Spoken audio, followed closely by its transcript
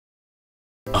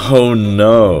Oh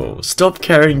no, stop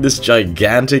carrying this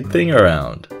gigantic thing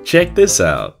around. Check this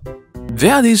out.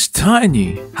 That is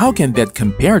tiny. How can that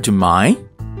compare to mine?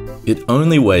 It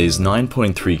only weighs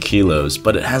 9.3 kilos,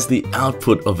 but it has the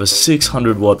output of a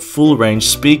 600-watt full-range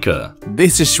speaker.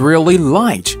 This is really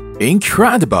light.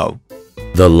 Incredible.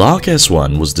 The Lark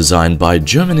S1 was designed by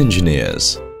German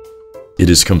engineers. It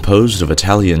is composed of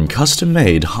Italian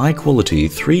custom-made high-quality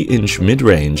 3-inch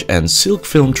mid-range and silk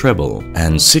film treble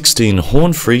and 16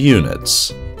 horn-free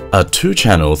units. A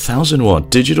 2-channel 1000-watt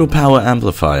digital power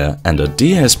amplifier and a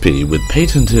DSP with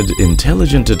patented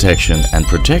intelligent detection and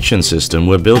protection system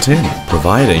were built in,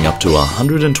 providing up to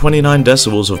 129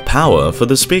 decibels of power for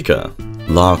the speaker.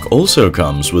 Lark also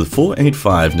comes with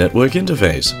 485 network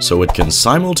interface, so it can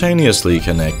simultaneously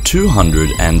connect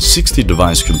 260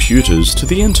 device computers to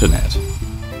the internet.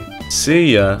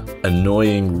 See ya,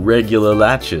 annoying regular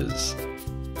latches.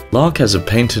 Lark has a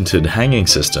patented hanging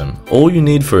system. All you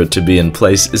need for it to be in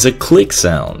place is a click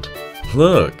sound.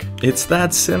 Look, it's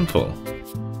that simple.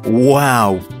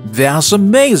 Wow, that's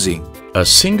amazing. A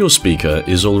single speaker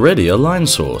is already a line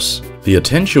source. The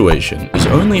attenuation is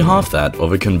only half that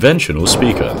of a conventional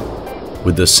speaker.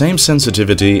 With the same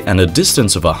sensitivity and a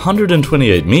distance of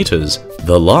 128 meters,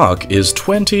 the Lark is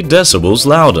 20 decibels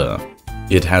louder.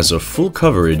 It has a full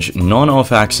coverage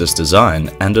non-off-axis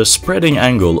design and a spreading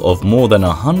angle of more than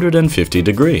 150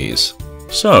 degrees.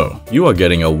 So, you are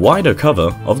getting a wider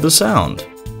cover of the sound.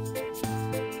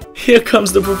 Here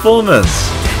comes the performance!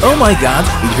 Oh my god,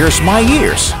 it hurts my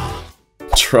ears.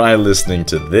 Try listening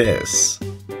to this.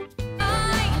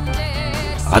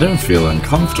 I don't feel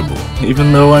uncomfortable,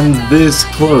 even though I'm this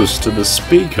close to the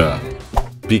speaker.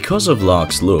 Because of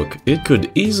Lark's look, it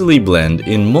could easily blend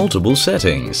in multiple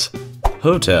settings.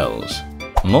 Hotels,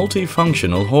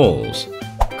 multifunctional halls,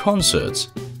 concerts,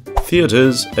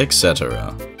 theaters,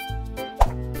 etc.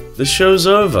 The show's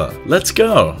over. Let's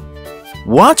go.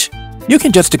 What? You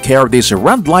can just carry this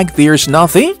around like there's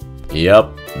nothing?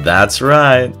 Yup, that's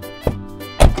right.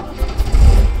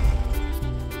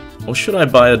 Or should I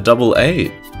buy a double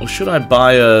 8? Or should I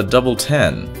buy a double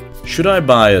 10? Should I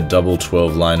buy a double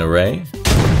 12-line array?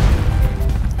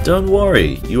 Don't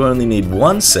worry, you only need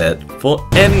one set for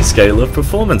any scale of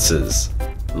performances.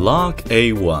 Lark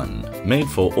A1, made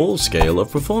for all scale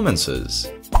of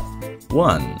performances.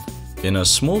 1. In a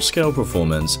small scale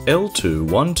performance,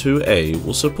 L212A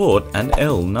will support an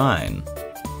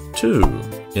L9. 2.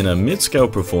 In a mid-scale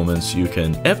performance, you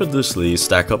can effortlessly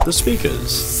stack up the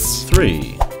speakers.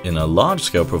 3. In a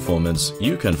large-scale performance,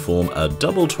 you can form a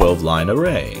double 12-line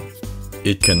array.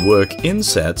 It can work in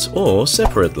sets or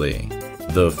separately.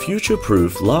 The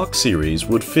future-proof Lark series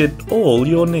would fit all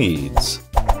your needs.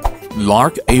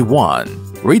 Lark A1,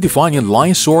 redefining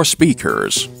line source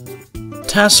speakers.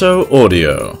 Tasso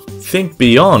Audio. Think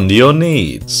beyond your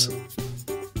needs.